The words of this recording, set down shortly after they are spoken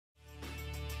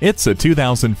It's a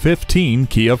 2015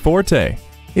 Kia Forte.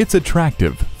 Its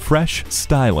attractive, fresh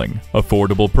styling,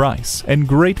 affordable price, and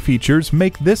great features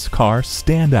make this car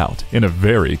stand out in a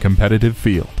very competitive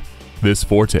field. This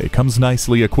Forte comes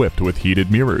nicely equipped with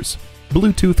heated mirrors,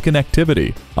 Bluetooth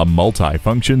connectivity, a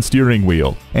multi-function steering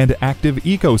wheel, and active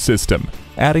ecosystem,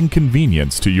 adding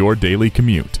convenience to your daily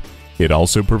commute. It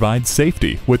also provides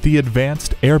safety with the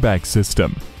advanced airbag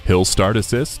system, hill start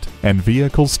assist, and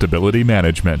vehicle stability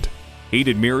management.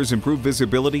 Heated mirrors improve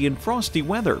visibility in frosty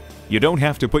weather. You don't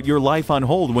have to put your life on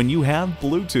hold when you have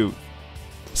Bluetooth.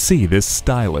 See this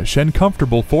stylish and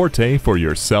comfortable Forte for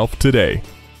yourself today.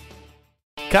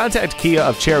 Contact Kia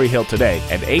of Cherry Hill today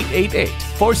at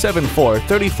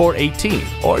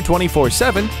 888-474-3418 or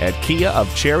 24/7 at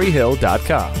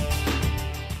kiaofcherryhill.com.